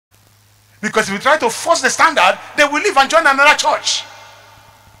Because if you try to force the standard, they will leave and join another church.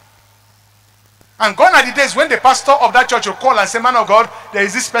 And gone are the days when the pastor of that church will call and say, man of God, there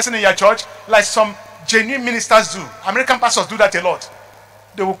is this person in your church, like some genuine ministers do. American pastors do that a lot.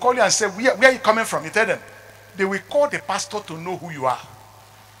 They will call you and say, where are you coming from? You tell them. They will call the pastor to know who you are.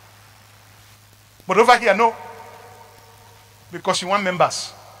 But over here, no. Because you want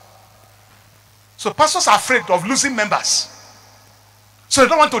members. So pastors are afraid of losing members. So they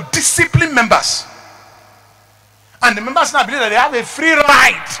don't want to discipline members. And the members now believe that they have a free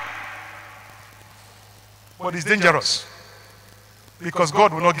ride. But it's dangerous. Because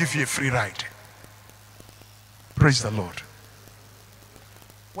God will not give you a free ride. Praise the Lord.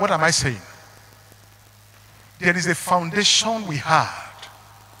 What am I saying? There is a foundation we had.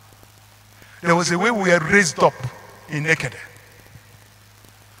 There was a way we were raised up in Nekede.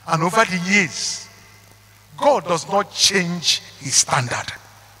 And over the years, God does not change his standard.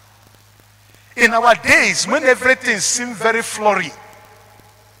 In our days, when everything seemed very flurry,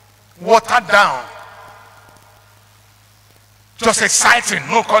 watered down, just exciting,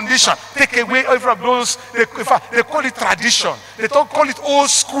 no condition, take away every of those, they call it tradition. They don't call it old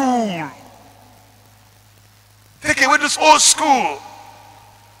school. Take away this old school.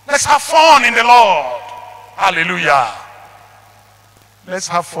 Let's have fun in the Lord. Hallelujah. Let's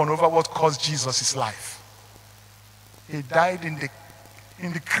have fun over what cost Jesus his life. He died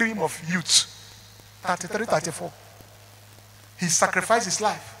in the cream of youth. 33, 34. He sacrificed his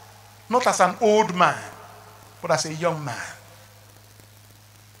life. Not as an old man, but as a young man.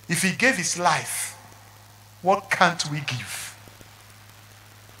 If he gave his life, what can't we give?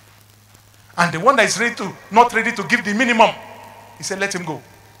 And the one that is not ready to give the minimum, he said, let him go.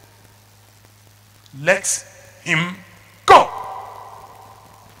 Let him go.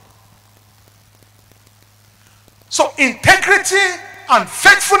 So integrity and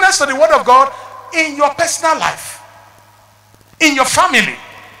faithfulness to the word of God in your personal life, in your family,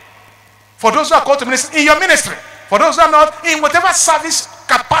 for those who are called to ministry, in your ministry, for those who are not, in whatever service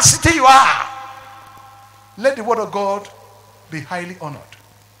capacity you are, let the word of God be highly honored.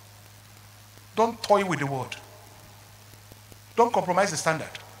 Don't toy with the word. Don't compromise the standard.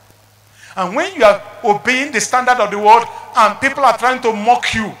 And when you are obeying the standard of the word and people are trying to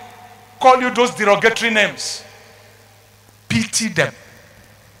mock you, call you those derogatory names, pity them.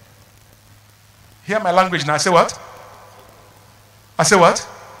 Hear my language now. I say what? I say what?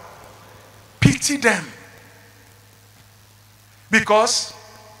 Pity them. Because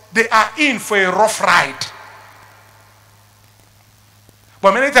they are in for a rough ride.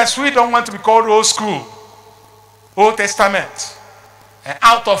 But many times we don't want to be called old school, Old Testament, and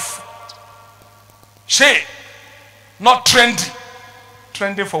out of shape, not trendy.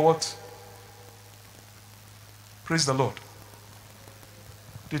 Trendy for what? Praise the Lord.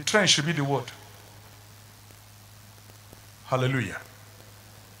 The trend should be the word. Hallelujah.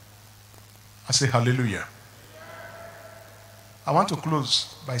 I say hallelujah. I want to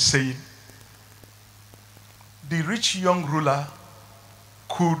close by saying the rich young ruler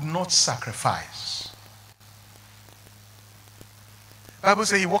could not sacrifice. The Bible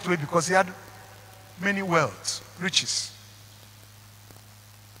says he walked away because he had many wealth, riches.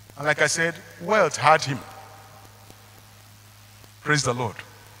 And like I said, wealth had him. Praise the Lord.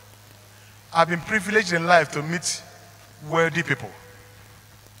 I've been privileged in life to meet wealthy people.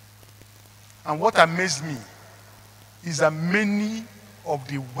 And what amazed me is that many of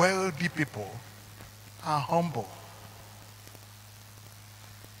the wealthy people are humble.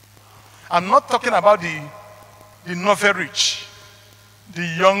 I'm not talking about the not very rich, the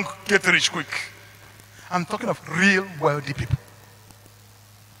young get rich quick. I'm talking of real wealthy people.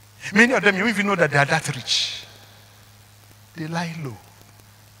 Many of them, you don't even know that they are that rich. They lie low.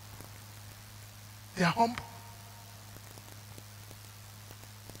 They are humble.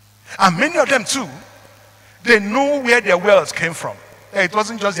 And many of them too, they know where their wealth came from. It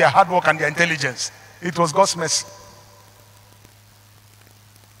wasn't just their hard work and their intelligence. It was God's mercy.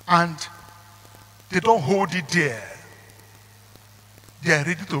 And they don't hold it there. They are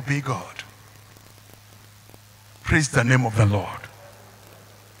ready to obey God. Praise the name of the Lord.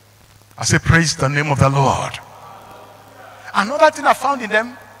 I say praise the name of the Lord. Another thing I found in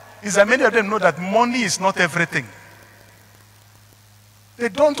them is that many of them know that money is not everything. They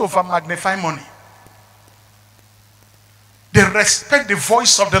don't over-magnify money. They respect the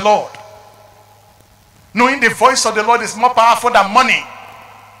voice of the Lord. Knowing the voice of the Lord is more powerful than money.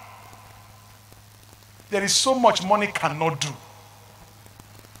 There is so much money cannot do.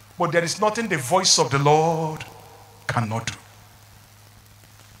 But there is nothing the voice of the Lord cannot do.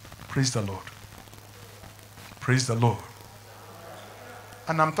 Praise the Lord. Praise the Lord.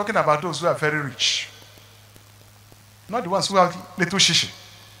 And I'm talking about those who are very rich. Not the ones who have little shishi.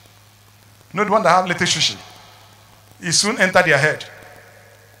 Not the ones that have little shishi. It soon enter their head.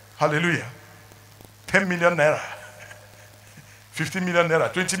 Hallelujah. 10 million naira. 15 million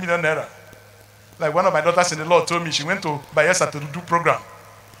naira. 20 million naira. Like one of my daughters in the Lord told me, she went to Bayelsa to do program.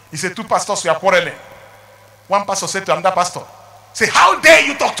 He said, 2 pastors were quarreling. One pastor said to another pastor, say, how dare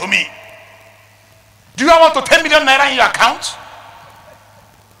you talk to me? Do you want to 10 million naira in your account?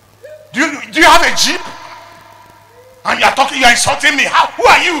 Do you have a jeep? And you are insulting me. Who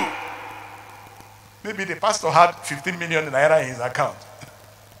are you? Maybe the pastor had 15 million naira in his account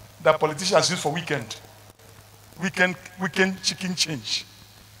that politicians use for weekend chicken change.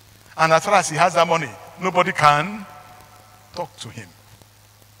 And as far as he has that money, nobody can talk to him.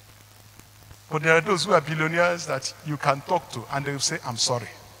 But there are those who are billionaires that you can talk to and they will say, I'm sorry.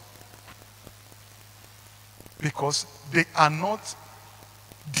 Because they are not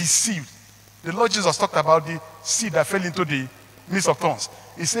deceived. The Lord Jesus talked about the seed that fell into the midst of thorns.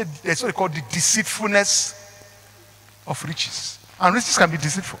 He said there's what they call the deceitfulness of riches. And riches can be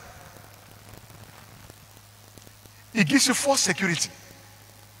deceitful. It gives you false security.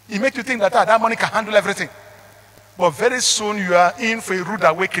 It makes you think that that money can handle everything. But very soon you are in for a rude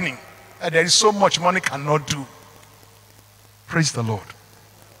awakening. And there is so much money cannot do. Praise the Lord.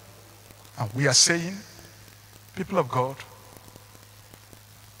 And we are saying, people of God,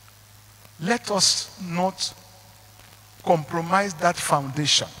 let us not compromise that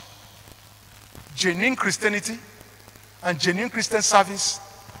foundation. Genuine Christianity and genuine Christian service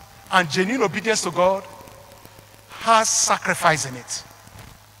and genuine obedience to God has sacrifice in it.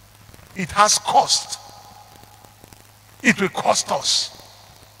 It has cost. It will cost us.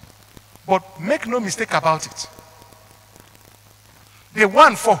 But make no mistake about it. The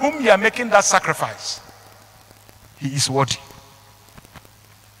one for whom you are making that sacrifice, he is worthy.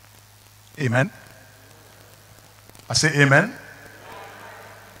 Amen. I say amen.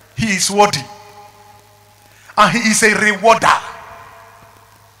 He is worthy. And he is a rewarder.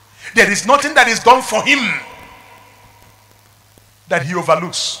 There is nothing that is done for him that he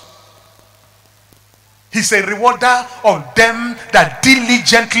overlooks. He's a rewarder of them that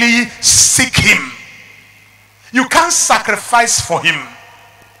diligently seek him. You can't sacrifice for him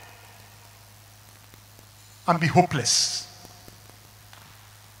and be hopeless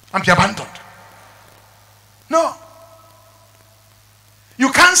and be abandoned. No. You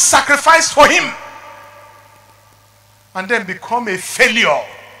can't sacrifice for him and then become a failure.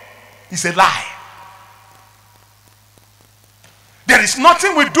 It's a lie. There is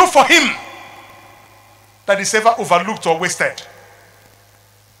nothing we do for him that is ever overlooked or wasted.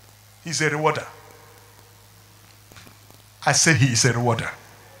 He's a rewarder. I say he is a rewarder.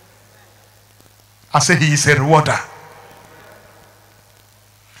 I say he is a rewarder.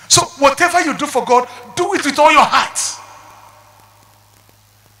 So whatever you do for God, do it with all your heart.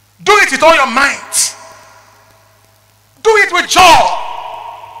 Do it with all your might. Do it with joy.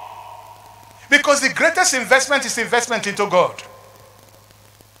 Because the greatest investment is investment into God.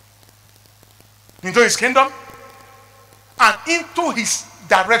 Into his kingdom and into his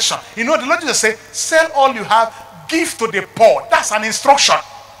direction. You know, the Lord Jesus said, sell all you have, give to the poor. That's an instruction.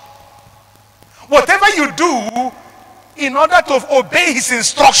 Whatever you do in order to obey his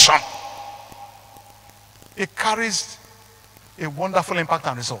instruction, it carries a wonderful impact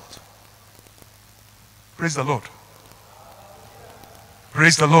and result. Praise the Lord.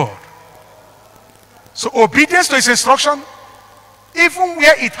 Praise the Lord. So obedience to his instruction, even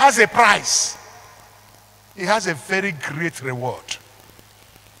where it has a price, it has a very great reward.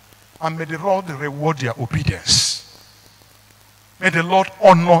 And may the Lord reward your obedience. May the Lord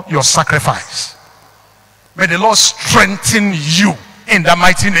honor your sacrifice. May the Lord strengthen you in the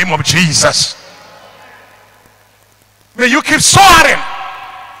mighty name of Jesus. May you keep soaring.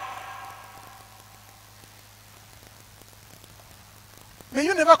 May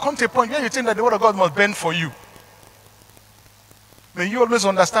you never come to a point where you think that the word of God must bend for you. May you always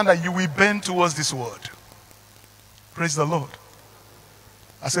understand that you will bend towards this word. Praise the Lord.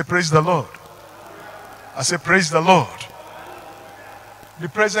 I say praise the Lord. I say praise the Lord. The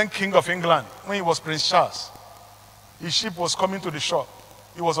present King of England, when he was Prince Charles, his ship was coming to the shore.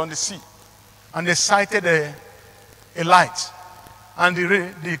 He was on the sea. And they sighted a light. And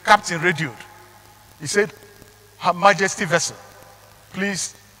the captain radioed. He said, Her Majesty vessel,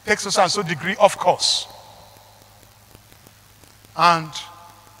 please take so and so degree off course. And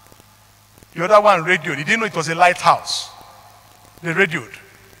the other one radioed. He didn't know it was a lighthouse. They radioed.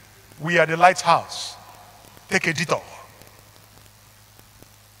 We are the lighthouse. Take a detour.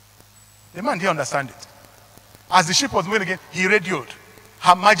 The man didn't understand it. As the ship was moving again, he radioed.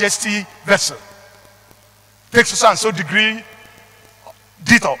 Her Majesty vessel. Takes so and so degree,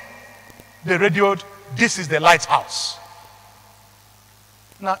 detail. They radioed, this is the lighthouse.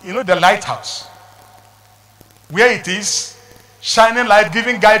 Now, you know the lighthouse, where it is, shining light,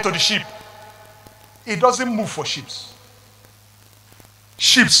 giving guide to the ship. It doesn't move for ships.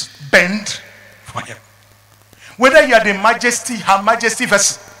 Ships bend for him. Whether you are the Majesty, Her Majesty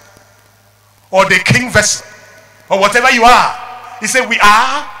vessel, or the King vessel, or whatever you are, he said, we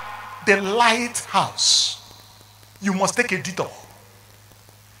are the lighthouse. You must take a detour.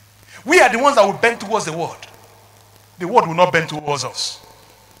 We are the ones that will bend towards the word. The word will not bend towards us.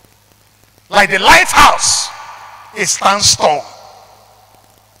 Like the lighthouse, it stands tall.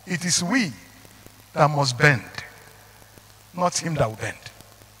 It is we that must bend, not him that will bend.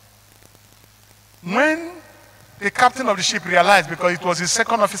 When the captain of the ship realized, because it was his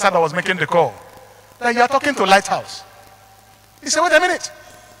second officer that was making the call, that you are talking to lighthouse, he said, wait a minute,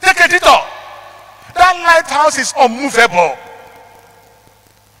 take a detour. That lighthouse is unmovable.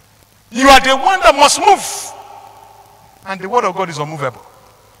 You are the one that must move. And the word of God is unmovable.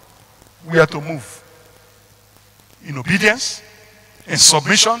 We are to move in obedience, in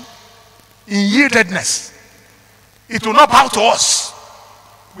submission, in yieldedness. It will not bow to us.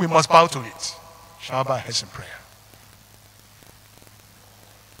 We must bow to it. Shall I bow our heads in prayer?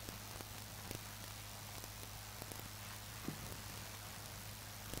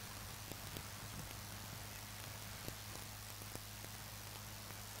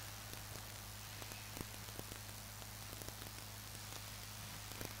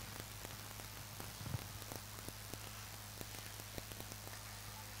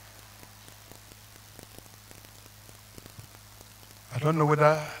 I don't know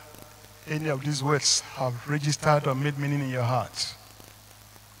whether any of these words have registered or made meaning in your heart.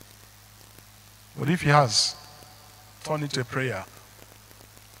 But if he has, turn it to a prayer.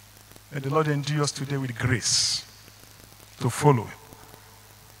 May the Lord endue us today with grace to follow him.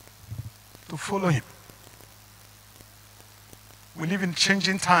 To follow him. We live in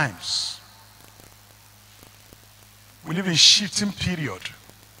changing times. We live in shifting period.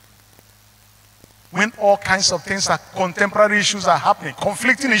 When all kinds of things are, contemporary issues are happening,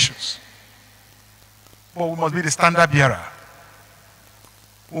 conflicting issues. But we must be the standard bearer.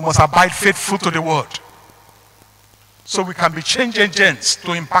 We must abide faithful to the word. So we can be change agents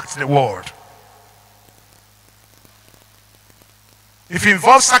to impact the world. If it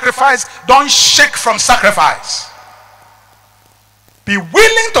involves sacrifice, don't shake from sacrifice. Be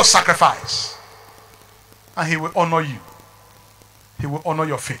willing to sacrifice. And he will honor you. He will honor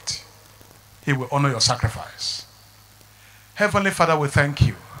your faith. He will honor your sacrifice. Heavenly Father, we thank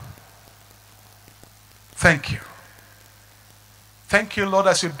you. Thank you. Thank you, Lord,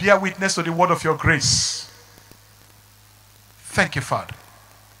 as you bear witness to the word of your grace. Thank you, Father.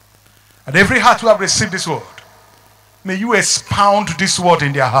 And every heart who have received this word, may you expound this word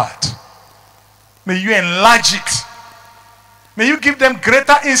in their heart. May you enlarge it. May you give them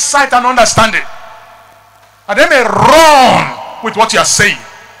greater insight and understanding. And they may run with what you are saying.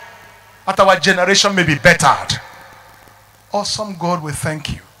 That our generation may be bettered. Awesome God, we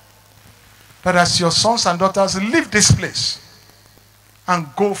thank you. That as your sons and daughters leave this place and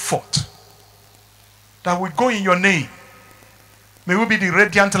go forth, that we go in your name. May we be the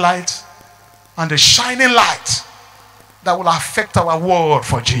radiant light and the shining light that will affect our world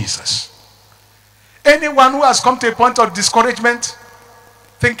for Jesus. Anyone who has come to a point of discouragement,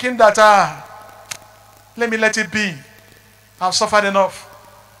 thinking that, let it be, I've suffered enough.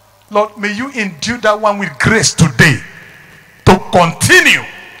 Lord, may you endue that one with grace today to continue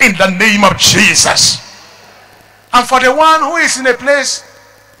in the name of Jesus. And for the one who is in a place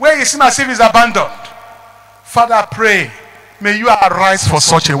where he seems as if he's abandoned, Father, I pray, may you arise for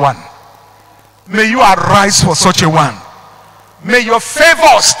such a one. May you arise for such a one. May your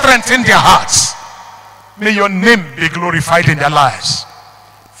favor strengthen their hearts. May your name be glorified in their lives.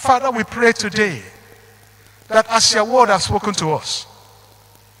 Father, we pray today that as your word has spoken to us,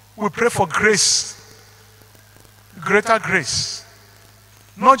 we pray for grace, greater grace,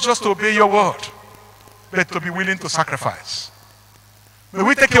 not just to obey your word, but to be willing to sacrifice. May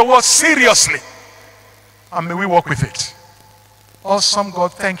we take your word seriously, and may we walk with it. Awesome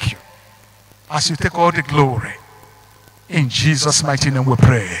God, thank you, as you take all the glory. In Jesus' mighty name we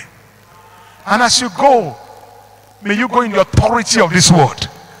pray. And as you go, may you go in the authority of this word.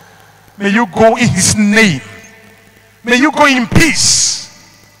 May you go in his name. May you go in peace.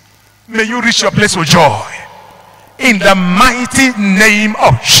 May you reach your place with joy. In the mighty name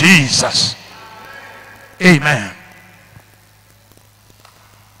of Jesus. Amen.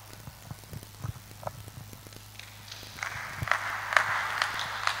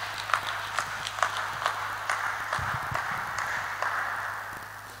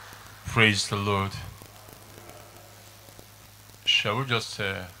 Praise the Lord. Shall we just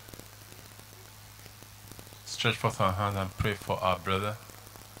stretch forth our hand and pray for our brother,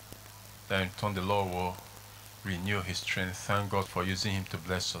 that in turn the Lord will renew his strength. Thank God for using him to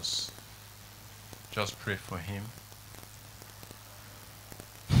bless us. Just pray for him.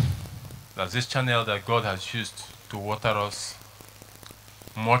 That this channel that God has used to water us,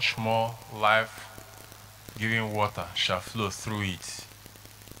 much more life-giving water shall flow through it,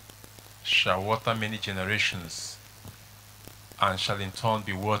 shall water many generations, and shall in turn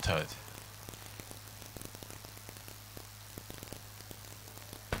be watered.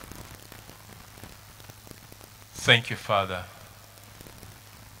 Thank you, Father.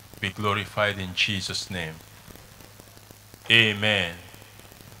 Be glorified in Jesus' name. Amen.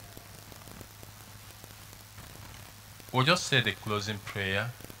 We'll just say the closing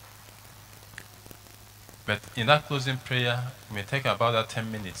prayer. But in that closing prayer, it may take about 10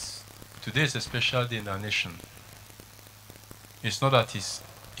 minutes. Today is a special day in our nation. It's not that it's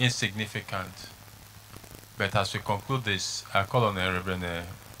insignificant, but as we conclude this, I call on Reverend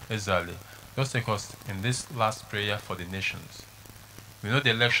Ezali, just take us in this last prayer for the nations. We know the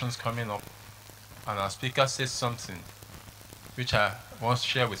elections coming up, and our speaker says something which I want to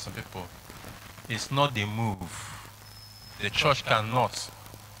share with some people. It's not the move. The church cannot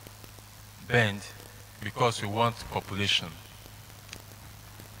bend because we want population.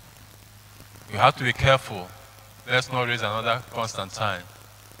 We have to be careful. Let's not raise another Constantine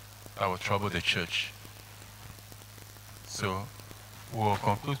that will trouble the church. So we'll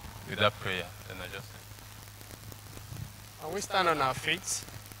conclude with that prayer. Then I just... And we stand on our feet.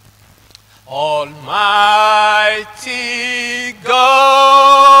 Almighty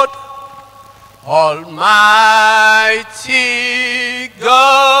God, Almighty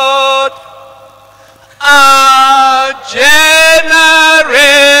God, our generation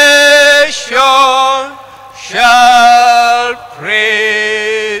shall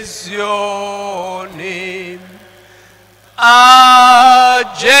praise your name. Our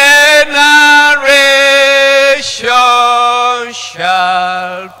generation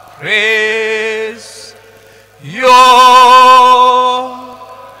shall praise your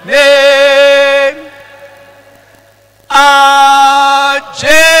name. Our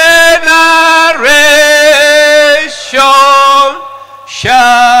generation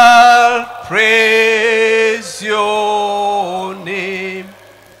shall praise your name.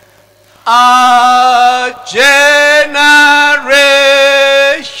 Our generation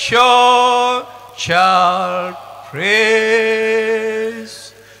shall praise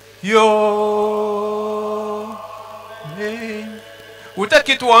your name. We'll take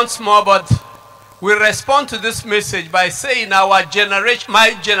it once more, but we respond to this message by saying our generation,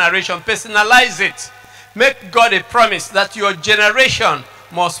 my generation, personalize it. Make God a promise that your generation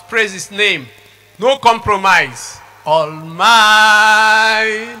must praise his name. No compromise. Almighty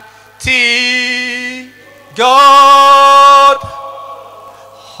God,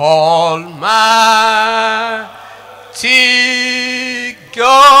 Almighty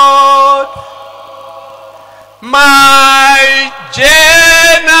God, my generation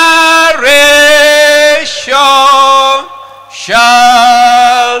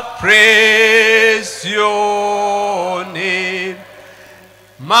shall praise your name.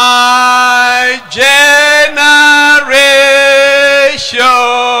 My generation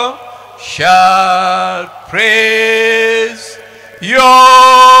shall praise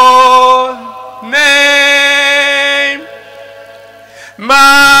your name.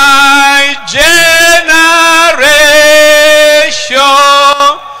 My generation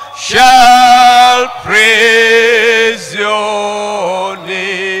shall praise your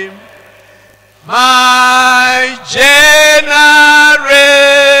name. My generation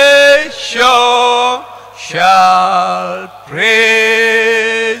shall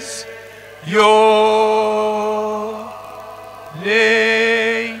praise your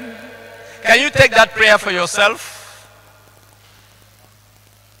name. Can you take that prayer for yourself?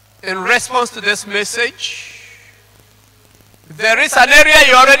 In response to this message, if there is an area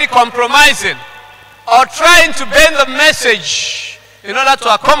you're already compromising or trying to bend the message in order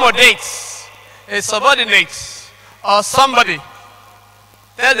to accommodate a subordinate or somebody,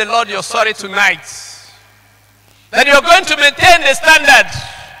 tell the Lord you're sorry tonight. That you're going to maintain the standard.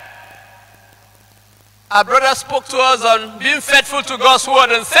 Our brother spoke to us on being faithful to God's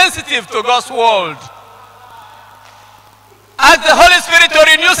word and sensitive to God's word. Ask the Holy Spirit to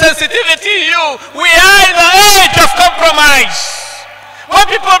renew sensitivity in you. We are in the age of compromise. When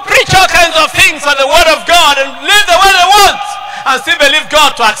people preach all kinds of things on the word of God and live the way they want and still believe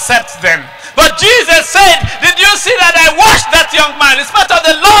God to accept them. But Jesus said, did you see that I washed that young man? It's part of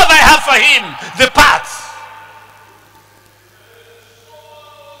the love I have for him. Depart.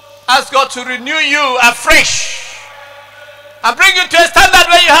 Ask God to renew you afresh and bring you to a standard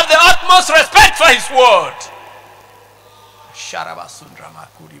where you have the utmost respect for his word.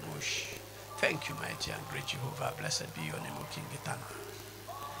 Thank you, mighty and great Jehovah. Blessed be your name, O King Eternal.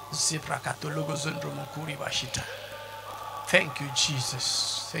 Thank you,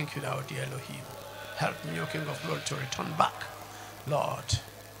 Jesus. Thank you, thou dear Elohim. Help me, O King of Glory, to return back, Lord,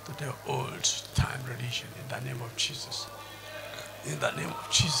 to the old time religion in the name of Jesus. In the name of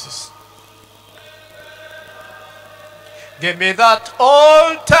Jesus. Give me that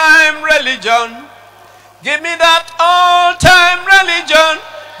old time religion. Give me that old time religion.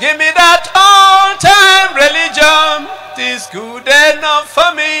 Give me that old time religion. It is good enough for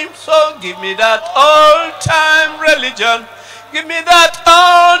me. So give me that old time religion. Give me that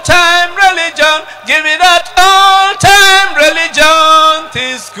old time religion. Give me that old time religion.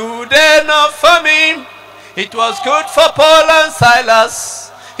 It is good enough for me. It was good for Paul and Silas.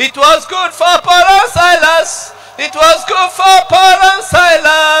 It was good for Paul and Silas. It was good for Paul and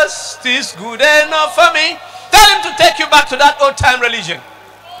Silas. It is good enough for me. Tell him to take you back to that old time religion.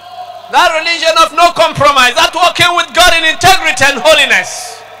 That religion of no compromise. That walking with God in integrity and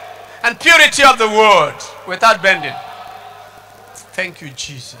holiness. And purity of the word. Without bending. Thank you,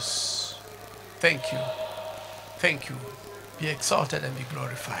 Jesus. Thank you. Thank you. Be exalted and be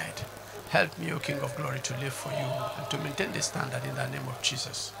glorified. Help me, O King of Glory, to live for you and to maintain this standard in the name of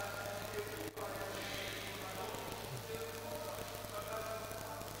Jesus.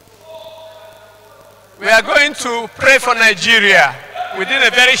 We are going to pray for Nigeria within a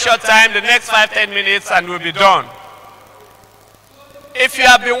very short time, the next 5-10 minutes, and we'll be done. If you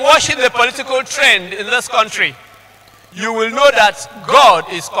have been watching the political trend in this country, you will know that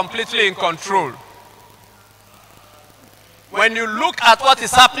God is completely in control. When you look at what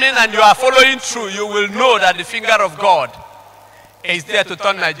is happening and you are following through, you will know that the finger of God is there to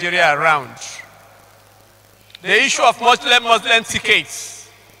turn Nigeria around. The issue of Muslim tickets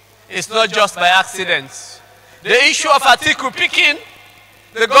is not just by accident. The issue of Atiku picking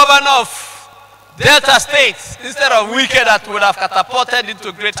the governor of Delta State instead of Wike that would have catapulted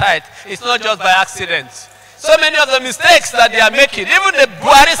into great height is not just by accident. So many of the mistakes that they are making, even the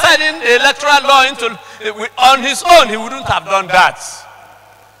Buhari signing the electoral law on his own, he wouldn't have done that.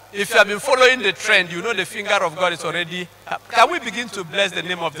 If you have been following the trend, you know the finger of God is already. Can we begin to bless the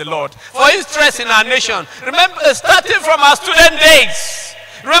name of the Lord for his stress in our nation? Remember, starting from our student days.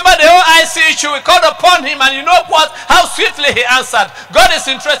 Remember the whole IC issue, we called upon him, and you know what? How swiftly he answered. God is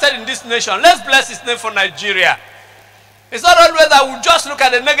interested in this nation. Let's bless his name for Nigeria. It's not always that we just look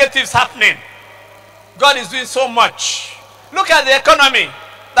at the negatives happening. God is doing so much. Look at the economy,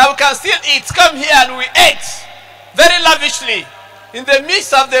 that we can still eat. Come here and we ate very lavishly. In the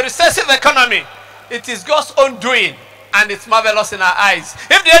midst of the recessive economy, it is God's own doing, and it's marvelous in our eyes.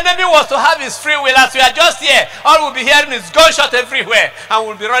 If the enemy was to have his free will, as we are just here, all we'll be hearing is gunshot everywhere, and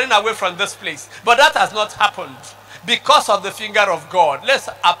we'll be running away from this place. But that has not happened because of the finger of God. Let's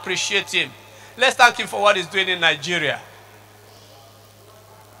appreciate him. Let's thank him for what he's doing in Nigeria.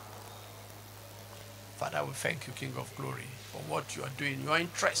 Father, we thank you, King of Glory, for what you are doing, your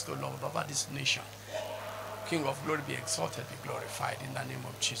interest, O Lord, over this nation. King of Glory, be exalted, be glorified in the name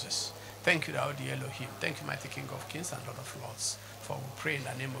of Jesus. Thank you, thou dear Elohim. Thank you, mighty King of Kings and Lord of Lords, for we pray in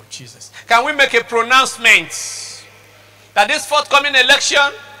the name of Jesus. Can we make a pronouncement that this forthcoming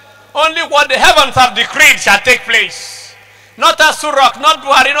election, only what the heavens have decreed shall take place? Not Asurok, not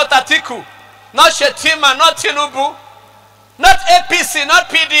Buhari, not Atiku, not Shetima, not Tinubu, not APC, not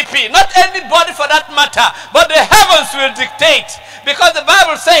PDP, not anybody for that matter, but the heavens will dictate. Because the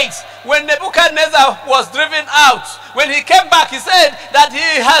Bible says, when Nebuchadnezzar was driven out, when he came back, he said that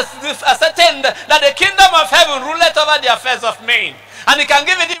he has ascertained that the kingdom of heaven ruleth over the affairs of men. And he can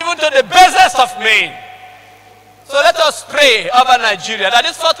give it even to the basest of men. So let us pray over Nigeria, that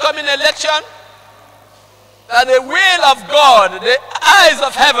this forthcoming election, that the will of God, the eyes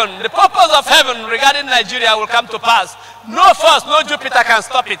of heaven, the purpose of heaven regarding Nigeria will come to pass. No force, no Jupiter can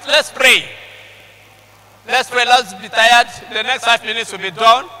stop it. Let's pray. Let's pray. Let's be tired. The next 5 minutes will be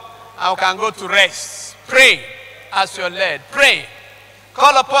done, and we can go to rest. Pray as you're led. Pray.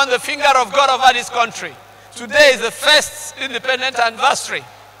 Call upon the finger of God over this country. Today is the first independent anniversary.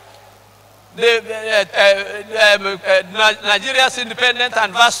 Nigeria's independent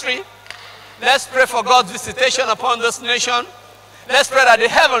anniversary. Let's pray for God's visitation upon this nation. Let's pray that the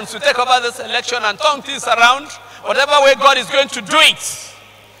heavens will take over this election and turn things around. Whatever way God is going to do it,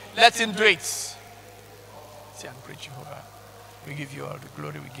 let him do it. We give you all the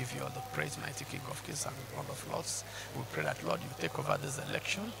glory, we give you all the praise, mighty King of Kings and Lord of Lords. We pray that, Lord, you take over this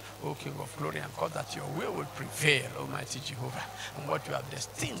election, O King of Glory, and God, that your will prevail, Almighty Jehovah. And what you have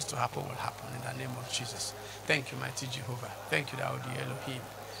destined to happen will happen in the name of Jesus. Thank you, mighty Jehovah. Thank you, thou the Elohim,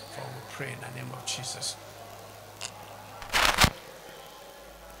 for we pray in the name of Jesus.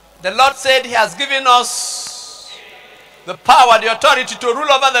 The Lord said he has given us the power, the authority to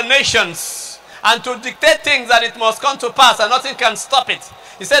rule over the nations and to dictate things that it must come to pass, and nothing can stop it.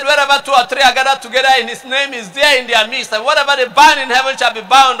 He said, wherever 2 or 3 are gathered together in his name, is there in their midst. And whatever they bind in heaven shall be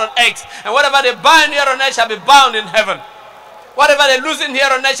bound on earth. And whatever they bind here on earth shall be bound in heaven. Whatever they loosen here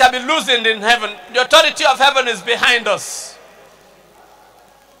on earth shall be loosened in heaven. The authority of heaven is behind us.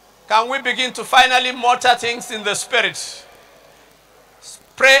 Can we begin to finally mutter things in the spirit?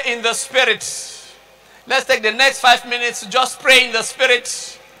 Pray in the spirit. Let's take the next 5 minutes to just pray in the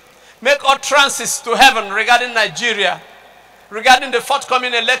spirit. Make utterances to heaven regarding Nigeria. Regarding the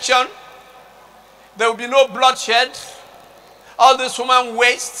forthcoming election, there will be no bloodshed. All this human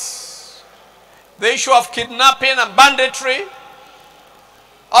waste, the issue of kidnapping and banditry,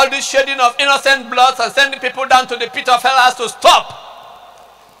 all this shedding of innocent blood and sending people down to the pit of hell has to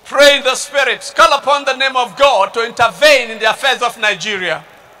stop. Pray in the spirit. Call upon the name of God to intervene in the affairs of Nigeria.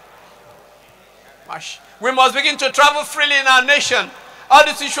 We must begin to travel freely in our nation. All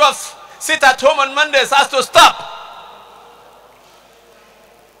this issue of sit at home on Mondays has to stop.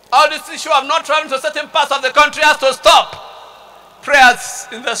 All this issue of not traveling to certain parts of the country has to stop. Prayers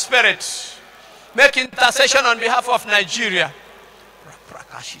in the spirit. Make intercession on behalf of Nigeria.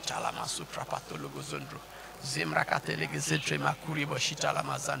 Zimrakatelege zentre makuri bashita la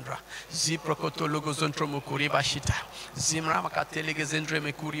mazandra. Ziprokoto logo zontro mukuri bashita. Zimramakatelege zentre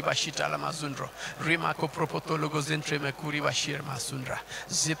mekuri bashita la mazundro. Rimako propoto logo zentre mekuri bashir masundra.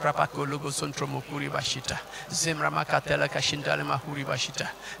 Ziprapako logo zontro mukuri bashita. Zimramakatela kashindale mahuri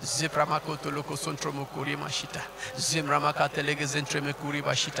bashita. Zipramakoto logo zontro mukuri mashita. Zimramakatelege zentre mekuri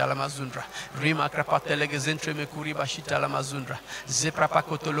bashita la mazundra. Rimakrapatelege zentre mekuri bashita la mazundra.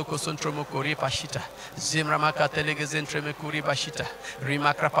 Ziprapakoto logo zontro mukuri bashita. Zimramakatelege zentre mekuri bashita.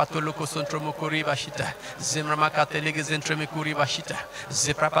 Rimakrapatoloko sontro mukuri bashita. Zimramakatelege zentre mekuri bashita.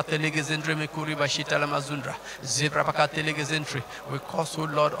 Ziprapatelege zentre mekuri bashita la mazundra. Ziprapakatelege zentre. We cause, O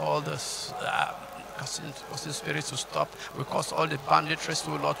Lord, all this causing spirits to stop. We cause all the banditries,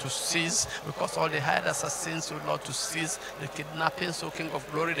 O Lord, to cease. We cause all the hired assassins, O Lord, to cease. The kidnappings, O King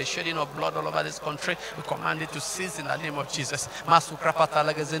of Glory, the shedding of blood all over this country, we command it to cease in the name of Jesus.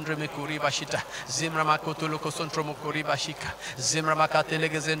 Masukrapatalaga zendre mekuri bashita. Zimramakotoloko sontro mokuri bashika.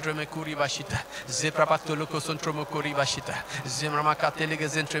 Zimramakatelege zendre mekuri bashita. Ziprapatoloko sontro mokuri bashita. Zimramakatelege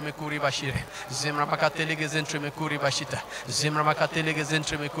zendre mekuri bashire. Zimramakatelege zendre mekuri bashita. Zimramakatelege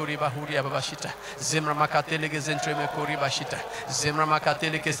zendre mekuri bahuri abashita. Zimramakatelege zentre mekuri bashita.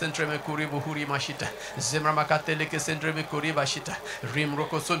 Zimramakatelege zentre mekuri buhuri mashita. Zimramakatelege zentre mekuri bashita.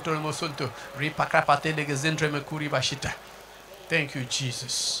 Rimroko sonto mosonto. Ripakrapatelege zentre mekuri bashita. Thank you,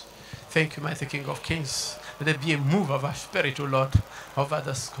 Jesus. Thank you, mighty King of Kings. Let there be a move of our spirit, O Lord, over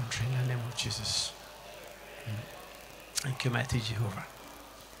this country in the name of Jesus. Thank you, mighty Jehovah.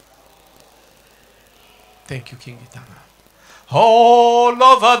 Thank you, King Eternal. All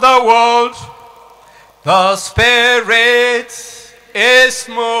over the world, the Spirit is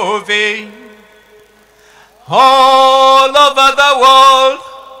moving. All over the world,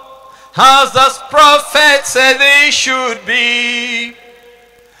 as the prophet said they should be.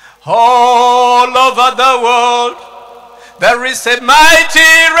 All over the world, there is a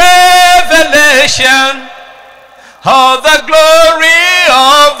mighty revelation of the glory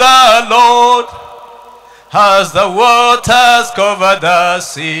of the Lord, as the waters cover the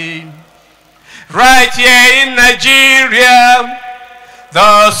sea. Right here in Nigeria,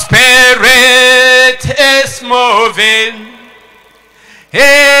 the Spirit is moving.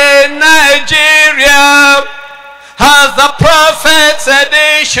 In Nigeria, as the prophet said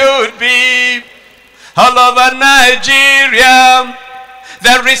they should be. All over Nigeria,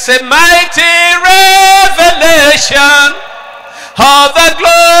 there is a mighty revelation of the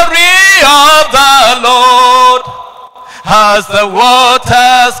glory of the Lord, as the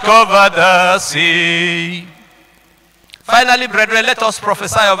waters cover the sea. Finally, brethren, let us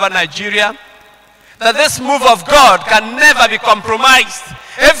prophesy over Nigeria that this move of God can never be compromised.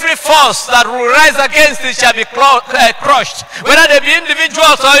 Every force that will rise against it shall be crushed, whether they be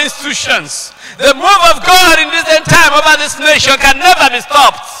individuals or institutions. The move of God in this end time over this nation can never be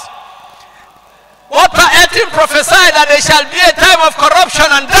stopped. What earth anointing prophesied that there shall be a time of corruption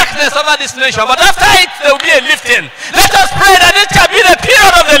and darkness over this nation. But after it, there will be a lifting. Let us pray that it shall be the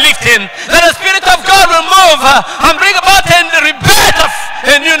period of the lifting. That the Spirit of God will move and bring about a rebirth of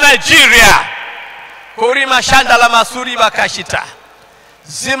a new Nigeria. Kurima shandala masuri bakashita.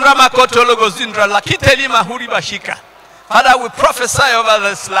 Zimra makotologo zindra lakiteli mahuri bashika. Father, we prophesy over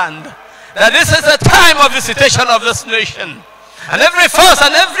this land that this is a time of visitation of this nation. And every force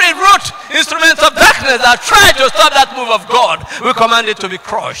and every root instrument of darkness that try to stop that move of God, we command it to be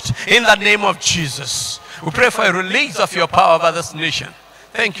crushed in the name of Jesus. We pray for a release of your power over this nation.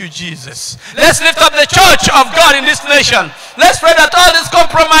 Thank you, Jesus. Let's lift up the church of God in this nation. Let's pray that all these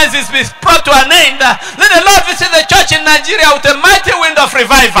compromises be brought to an end. Let the Lord visit the church in Nigeria with a mighty wind of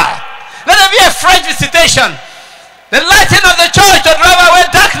revival. Let there be a fresh visitation. The lighting of the church to drive away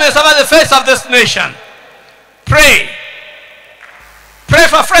darkness over the face of this nation. Pray. Pray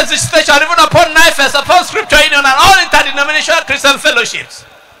for friends visitation even upon NIFES, upon Scripture Union and all interdenominational Christian fellowships.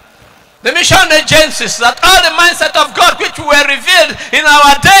 The mission agencies, that all the mindset of God which were revealed in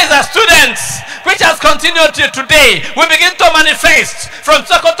our days as students, which has continued till today, we begin to manifest from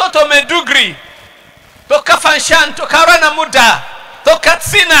Sokoto to Medugri, to Kafanshan, to Karanamuda, to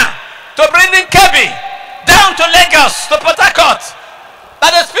Katsina, to Bringing Kebi, down to Lagos, to Port Harcourt.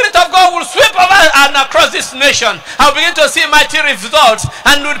 That the Spirit of God will sweep over and across this nation. And we'll begin to see mighty results.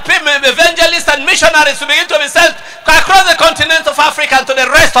 And with evangelists and missionaries will begin to be sent across the continent of Africa and to the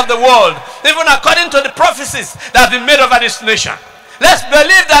rest of the world. Even according to the prophecies that have been made over this nation. Let's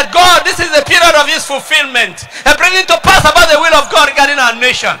believe that God, this is the period of His fulfillment. And bringing to pass about the will of God regarding our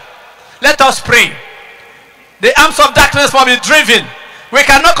nation. Let us pray. The arms of darkness must be driven. We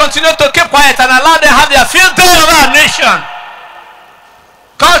cannot continue to keep quiet and allow them to have their field day over our nation.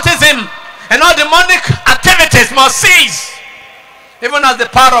 Cultism and all demonic activities must cease. Even as the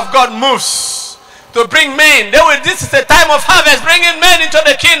power of God moves to bring men. This is a time of harvest, bringing men into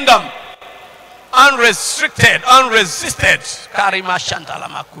the kingdom. Unrestricted, unresisted.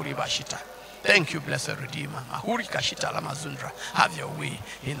 Thank you, blessed Redeemer. Have your way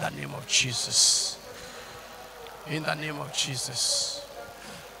in the name of Jesus. In the name of Jesus.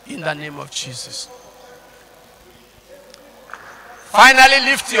 In the name of Jesus. Finally,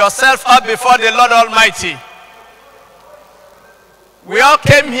 lift yourself up before the Lord Almighty. We all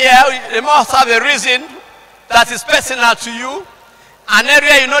came here. You must have a reason that is personal to you. An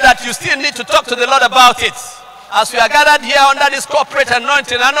area you know that you still need to talk to the Lord about it. As we are gathered here under this corporate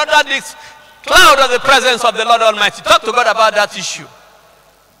anointing and under this cloud of the presence of the Lord Almighty, talk to God about that issue.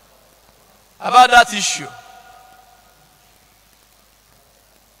 About that issue.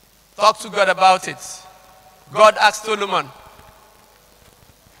 Talk to God about it. God asked Solomon,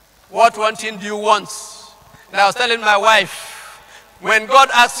 what one thing do you want? And I was telling my wife, when God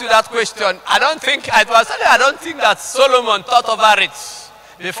asked you that question, I don't think that Solomon thought over it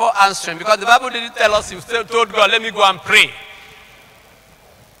before answering, because the Bible didn't tell us. He told God, let me go and pray.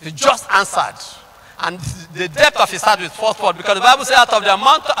 He just answered. And the depth of his heart was forthward, because the Bible says out of the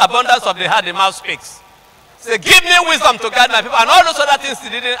abundance of the heart, the mouth speaks. Say, give me wisdom to guide my people. And all those other things he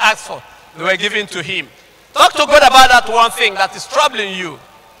didn't ask for, they were given to him. Talk to God about that one thing that is troubling you.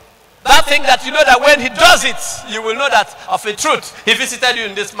 That thing that you know that when he does it, you will know that of a truth, he visited you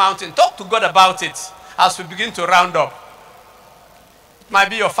in this mountain. Talk to God about it as we begin to round up. It might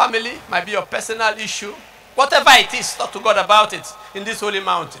be your family, it might be your personal issue. Whatever it is, talk to God about it in this holy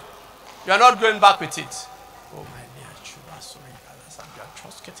mountain. You are not going back with it. Oh my dear children, sorry, you are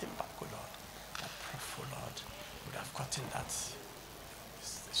just getting back, oh Lord. That prayerful Lord would have gotten that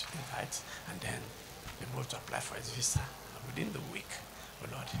invite and then be able to apply for his visa. And within the week, oh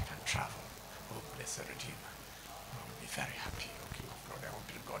Lord, he can travel. Oh, blessed Redeemer. I will be very happy. O King of glory, I will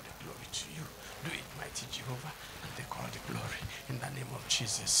bring God the glory to you. Do it, mighty Jehovah, and take all the glory in the name of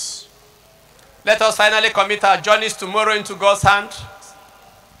Jesus. Let us finally commit our journeys tomorrow into God's hand.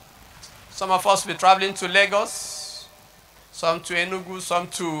 Some of us will be traveling to Lagos, some to Enugu, some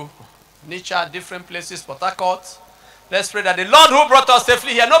to Nicha, different places, Port Harcourt. Let's pray that the Lord who brought us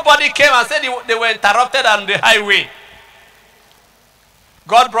safely here, nobody came and said they were interrupted on the highway.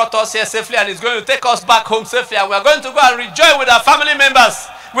 God brought us here safely and is going to take us back home safely, and we are going to go and rejoice with our family members.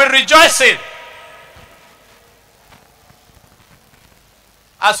 We're rejoicing.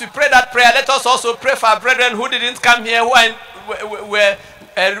 As we pray that prayer, let us also pray for our brethren who didn't come here, who were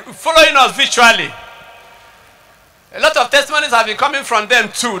following us virtually. A lot of testimonies have been coming from them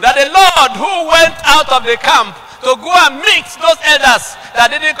too, that the Lord who went out of the camp to go and meet those elders that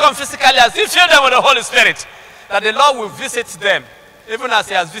didn't come physically, as he filled them with the Holy Spirit, that the Lord will visit them, even as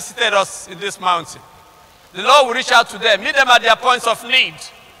he has visited us in this mountain. The Lord will reach out to them, meet them at their points of need.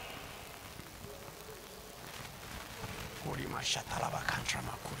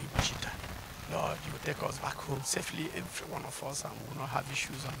 Lord, you will take us back home safely, every one of us, and we will not have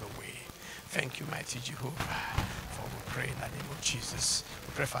issues on the way. Thank you, mighty Jehovah, for we pray in the name of Jesus.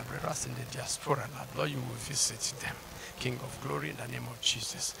 We pray for brothers in the diaspora, Lord, you will visit them. King of glory, in the name of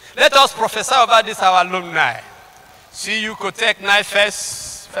Jesus. Let us prophesy over this, our alumni. See you, Nekede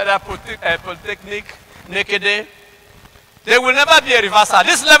NIFES, Polytechnic Nekede. There will never be a reversal.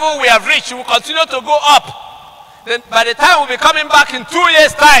 This level we have reached will continue to go up. Then by the time we'll be coming back in 2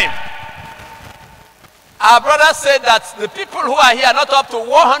 years' time, our brother said that the people who are here are not up to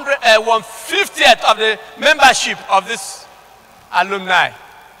 150th of the membership of this alumni.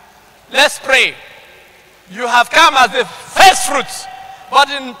 Let's pray. You have come as the first fruits, but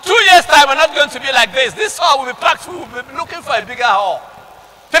in 2 years' time, we're not going to be like this. This hall will be packed. We will be looking for a bigger hall.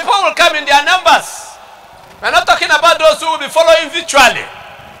 People will come in their numbers. We're not talking about those who will be following virtually.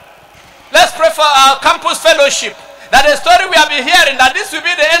 Let's pray for our campus fellowship, that the story we have been hearing, that this will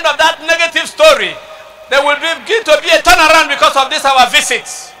be the end of that negative story. There will begin to be a turnaround because of this, our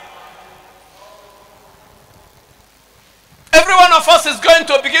visits. Every one of us is going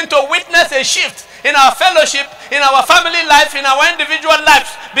to begin to witness a shift in our fellowship, in our family life, in our individual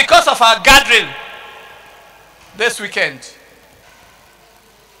lives because of our gathering this weekend.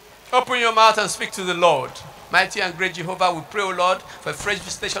 Open your mouth and speak to the Lord. Mighty and great Jehovah, we pray, O Lord, for a fresh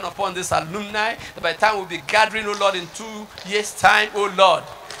visitation upon this alumni. That by the time we'll be gathering, O Lord, in 2 years' time, O Lord,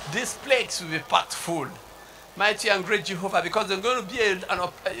 this place will be packed full. Mighty and great Jehovah, because there's going to be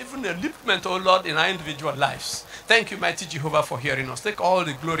even a liftment, O Lord, in our individual lives. Thank you, mighty Jehovah, for hearing us. Take all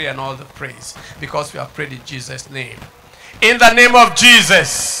the glory and all the praise, because we have prayed in Jesus' name. In the name of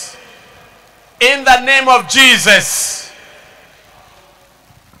Jesus. In the name of Jesus.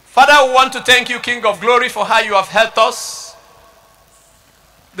 Father, we want to thank you, King of Glory, for how you have helped us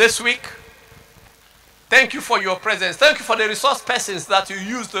this week. Thank you for your presence. Thank you for the resource persons that you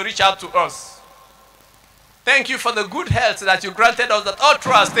used to reach out to us. Thank you for the good health that you granted us, that all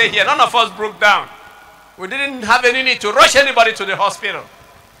through our stay here, none of us broke down. We didn't have any need to rush anybody to the hospital.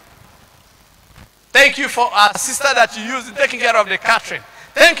 Thank you for our sister that you used in taking care of the catering.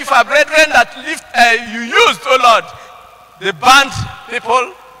 Thank you for our brethren that you used, oh Lord, the band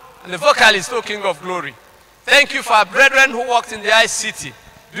people and the vocalists, oh King of Glory. Thank you for our brethren who worked in the ICT,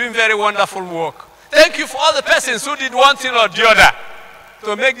 doing very wonderful work. Thank you for all the persons who did one thing or the other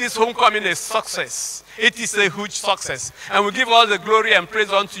to make this homecoming a success. It is a huge success. And we give all the glory and praise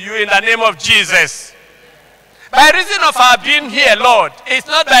unto you in the name of Jesus. By reason of our being here, Lord, it's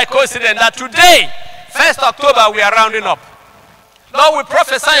not by coincidence that today, 1st October, we are rounding up. Lord, we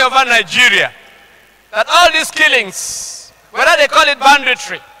prophesy over Nigeria that all these killings, whether they call it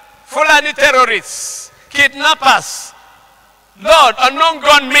banditry, Fulani terrorists, kidnappers, Lord, unknown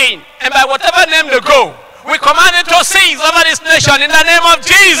gunmen, and by whatever name they go, we command it to cease over this nation in the name of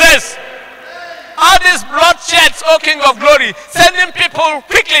Jesus. All these bloodsheds, O King of Glory, sending people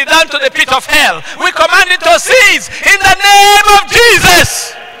quickly down to the pit of hell, we command it to cease in the name of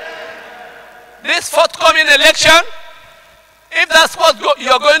Jesus. This forthcoming election, if that's what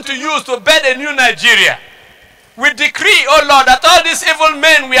you're going to use to build a new Nigeria, we decree, O Lord, that all these evil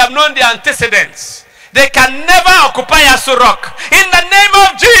men, we have known their antecedents. They can never occupy Asurok. In the name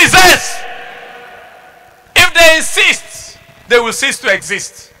of Jesus. If they insist, they will cease to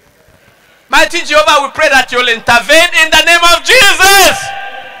exist. Mighty Jehovah, we pray that you'll intervene in the name of Jesus.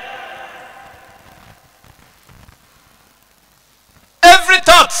 Every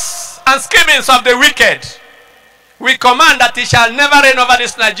thoughts and schemings of the wicked, we command that it shall never reign over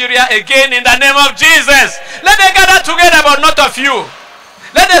this Nigeria again in the name of Jesus. Let them gather together, but not of you.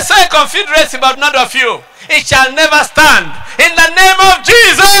 Let them say confederacy, but not of you. It shall never stand in the name of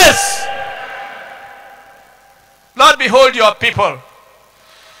Jesus. Lord, behold your people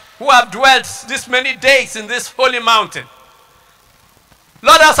who have dwelt this many days in this holy mountain.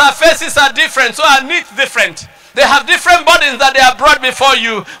 Lord, as our faces are different, so our needs different. They have different burdens that they have brought before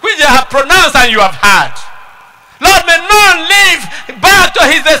you, which they have pronounced and you have heard. Lord, may none live back to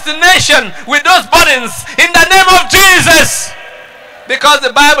his destination with those burdens in the name of Jesus. Because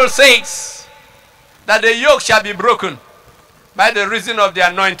the Bible says that the yoke shall be broken by the reason of the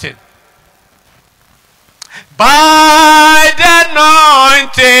anointing. By the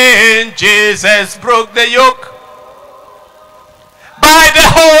anointing, Jesus broke the yoke. By the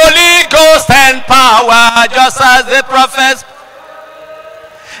Holy Ghost and power, just as the prophets.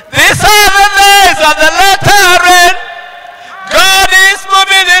 These are the days of the latter rain. God is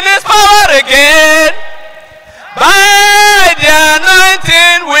moving in his power again. By the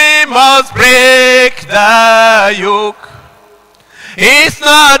anointing, we must break the yoke. It's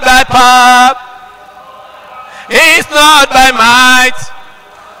not by power. It's not by might,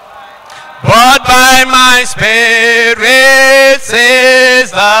 but by my spirit,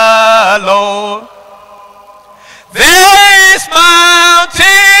 says the Lord. This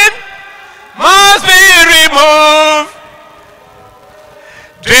mountain must be removed.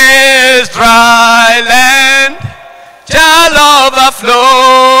 This dry land shall overflow.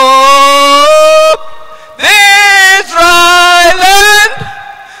 This dry land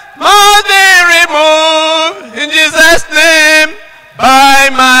must be removed. In Jesus' name, by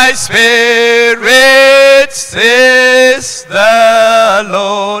my spirit, says the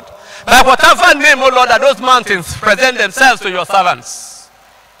Lord. By whatever name, O Lord, that those mountains present themselves to your servants.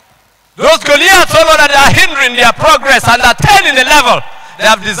 Those Goliaths, O Lord, that are hindering their progress and attaining the level they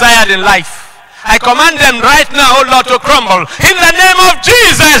have desired in life. I command them right now, O Lord, to crumble in the name of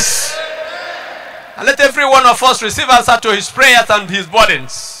Jesus. And let every one of us receive answer to his prayers and his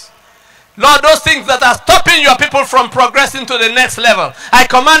burdens. Lord, those things that are stopping your people from progressing to the next level, I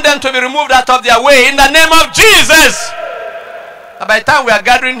command them to be removed out of their way in the name of Jesus. And by the time we are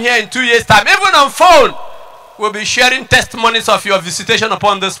gathering here in 2 years' time, even on phone, we'll be sharing testimonies of your visitation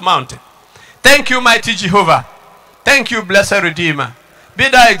upon this mountain. Thank you, mighty Jehovah. Thank you, blessed Redeemer. Be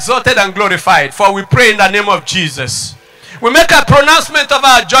thou exalted and glorified, for we pray in the name of Jesus. We make a pronouncement of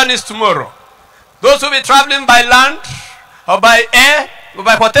our journeys tomorrow. Those who will be traveling by land or by air or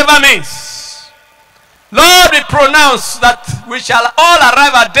by whatever means, Lord, we pronounce that we shall all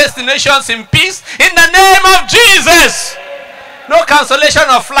arrive at destinations in peace in the name of Jesus. No cancellation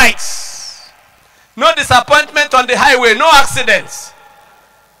of flights, no disappointment on the highway, no accidents,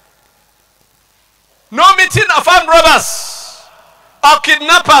 no meeting of armed robbers or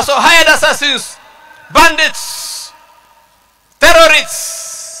kidnappers or hired assassins, bandits,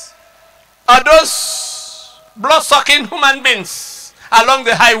 terrorists, or those blood-sucking human beings along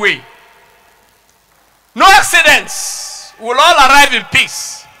the highway. No accidents. We will all arrive in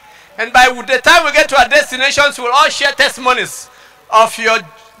peace. And by the time we get to our destinations, we will all share testimonies of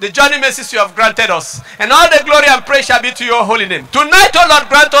the journey mercies you have granted us. And all the glory and praise shall be to your holy name. Tonight, O Lord,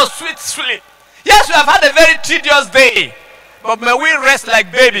 grant us sweet sleep. Yes, we have had a very tedious day, but may we rest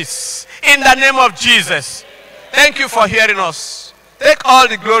like babies in the name of Jesus. Thank you for hearing us. Take all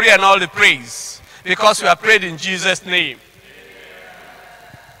the glory and all the praise, because we are prayed in Jesus' name.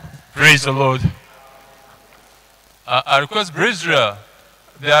 Praise the Lord. I request Brisra,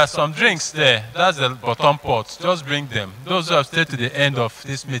 there are some drinks there. That's the bottom pot. Just bring them. Those who have stayed to the end of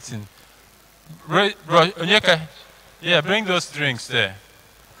this meeting. Onyeka, yeah, bring those drinks there.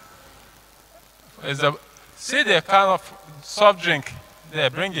 See the kind of soft drink there,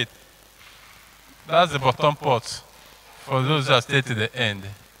 bring it. That's the bottom pot for those who have stayed to the end.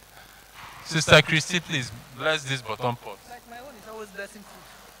 Sister Christy, please bless this bottom pot. Like my own is always blessing food.